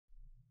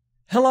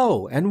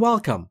Hello and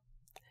welcome.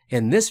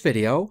 In this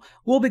video,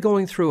 we'll be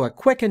going through a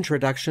quick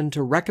introduction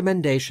to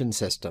recommendation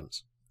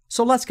systems.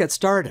 So let's get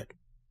started.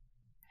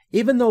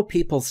 Even though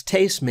people's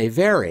tastes may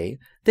vary,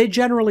 they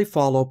generally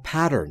follow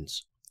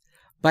patterns.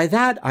 By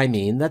that I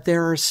mean that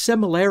there are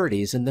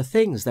similarities in the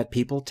things that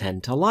people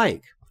tend to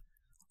like.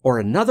 Or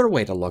another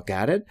way to look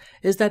at it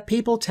is that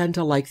people tend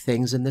to like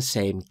things in the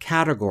same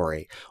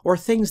category, or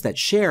things that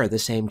share the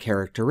same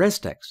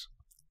characteristics.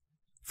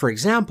 For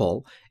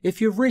example,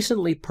 if you've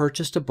recently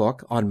purchased a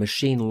book on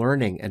machine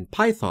learning and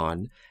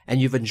Python,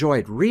 and you've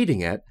enjoyed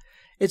reading it,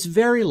 it's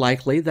very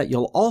likely that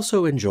you'll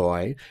also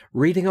enjoy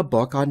reading a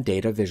book on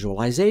data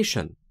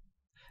visualization.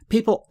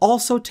 People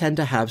also tend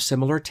to have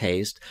similar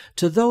taste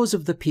to those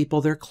of the people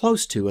they're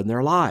close to in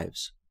their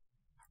lives.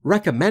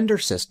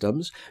 Recommender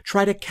systems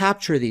try to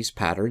capture these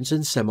patterns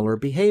and similar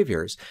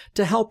behaviors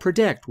to help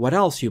predict what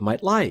else you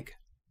might like.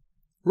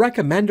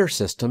 Recommender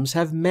systems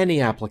have many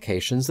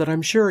applications that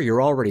I'm sure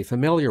you're already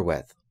familiar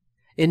with.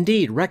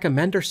 Indeed,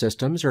 recommender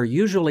systems are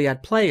usually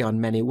at play on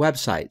many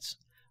websites.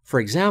 For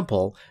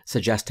example,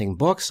 suggesting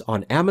books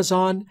on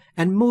Amazon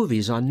and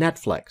movies on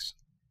Netflix.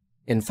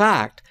 In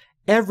fact,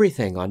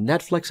 everything on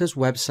Netflix's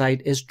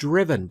website is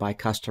driven by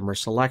customer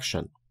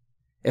selection.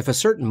 If a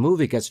certain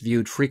movie gets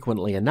viewed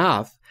frequently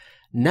enough,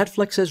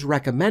 Netflix's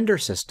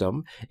recommender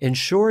system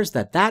ensures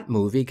that that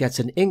movie gets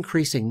an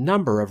increasing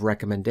number of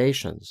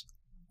recommendations.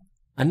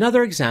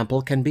 Another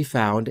example can be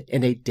found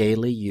in a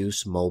daily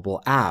use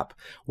mobile app,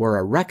 where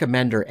a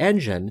recommender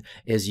engine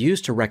is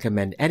used to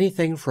recommend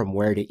anything from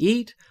where to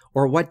eat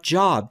or what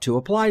job to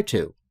apply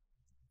to.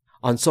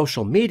 On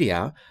social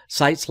media,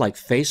 sites like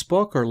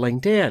Facebook or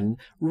LinkedIn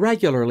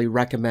regularly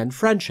recommend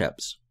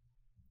friendships.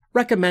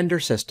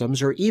 Recommender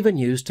systems are even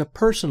used to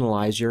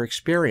personalize your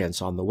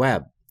experience on the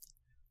web.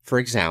 For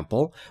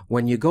example,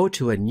 when you go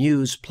to a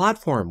news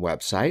platform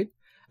website,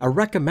 a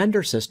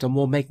recommender system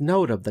will make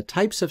note of the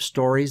types of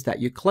stories that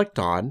you clicked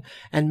on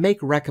and make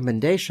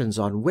recommendations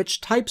on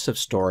which types of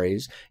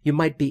stories you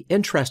might be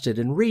interested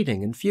in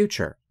reading in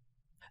future.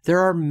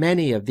 There are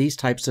many of these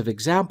types of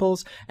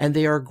examples, and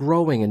they are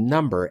growing in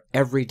number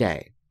every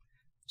day.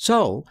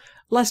 So,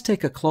 let's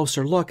take a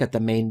closer look at the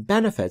main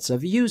benefits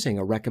of using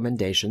a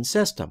recommendation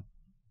system.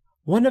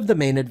 One of the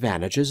main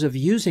advantages of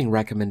using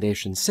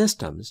recommendation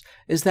systems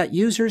is that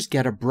users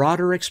get a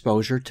broader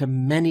exposure to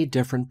many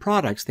different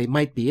products they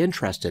might be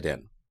interested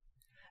in.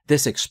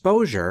 This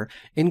exposure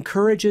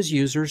encourages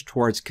users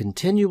towards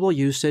continual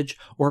usage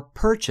or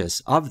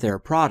purchase of their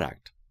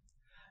product.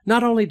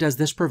 Not only does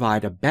this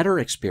provide a better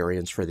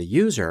experience for the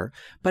user,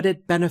 but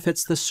it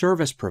benefits the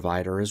service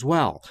provider as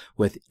well,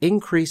 with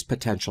increased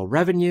potential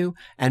revenue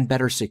and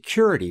better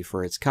security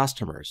for its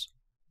customers.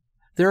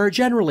 There are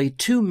generally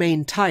two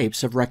main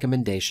types of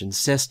recommendation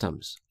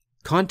systems: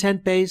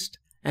 content-based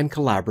and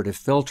collaborative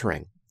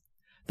filtering.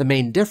 The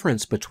main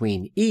difference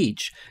between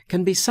each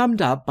can be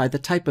summed up by the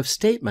type of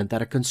statement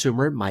that a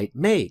consumer might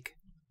make.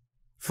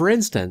 For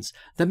instance,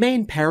 the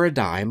main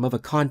paradigm of a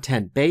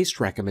content-based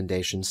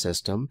recommendation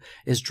system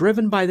is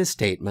driven by the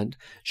statement,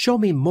 "Show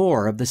me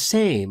more of the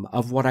same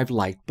of what I've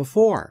liked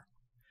before."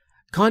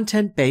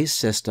 Content-based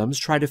systems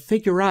try to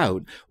figure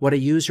out what a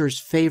user's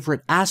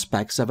favorite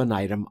aspects of an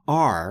item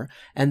are,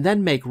 and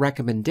then make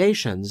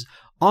recommendations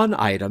on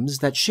items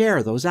that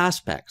share those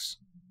aspects.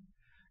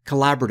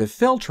 Collaborative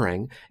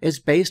filtering is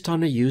based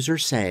on a user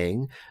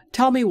saying,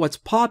 "Tell me what's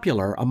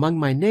popular among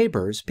my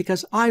neighbors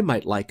because I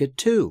might like it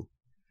too."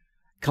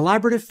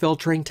 Collaborative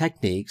filtering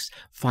techniques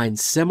find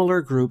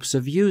similar groups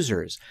of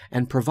users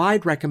and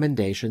provide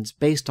recommendations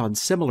based on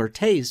similar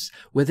tastes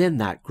within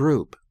that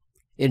group.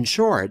 In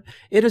short,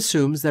 it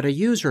assumes that a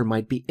user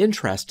might be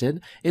interested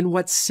in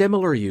what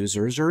similar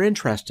users are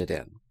interested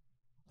in.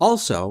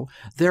 Also,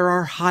 there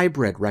are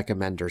hybrid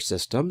recommender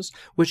systems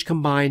which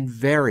combine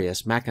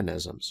various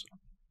mechanisms.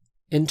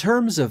 In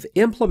terms of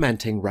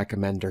implementing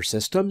recommender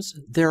systems,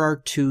 there are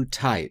two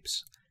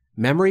types: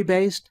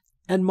 memory-based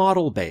and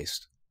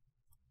model-based.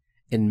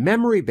 In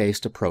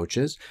memory-based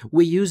approaches,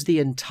 we use the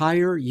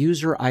entire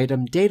user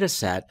item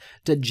dataset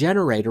to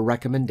generate a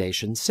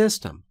recommendation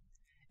system.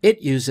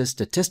 It uses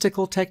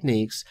statistical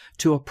techniques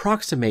to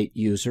approximate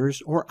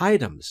users or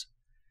items.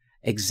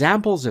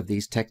 Examples of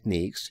these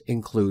techniques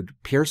include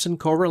Pearson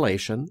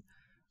correlation,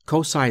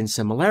 cosine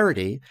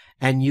similarity,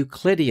 and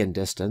Euclidean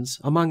distance,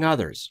 among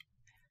others.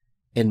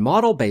 In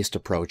model-based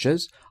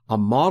approaches, a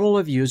model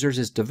of users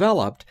is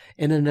developed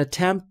in an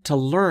attempt to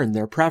learn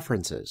their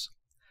preferences.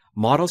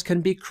 Models can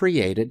be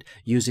created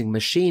using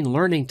machine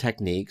learning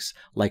techniques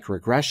like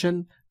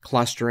regression,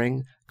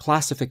 clustering,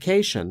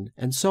 classification,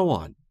 and so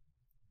on.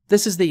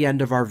 This is the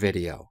end of our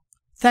video.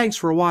 Thanks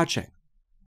for watching.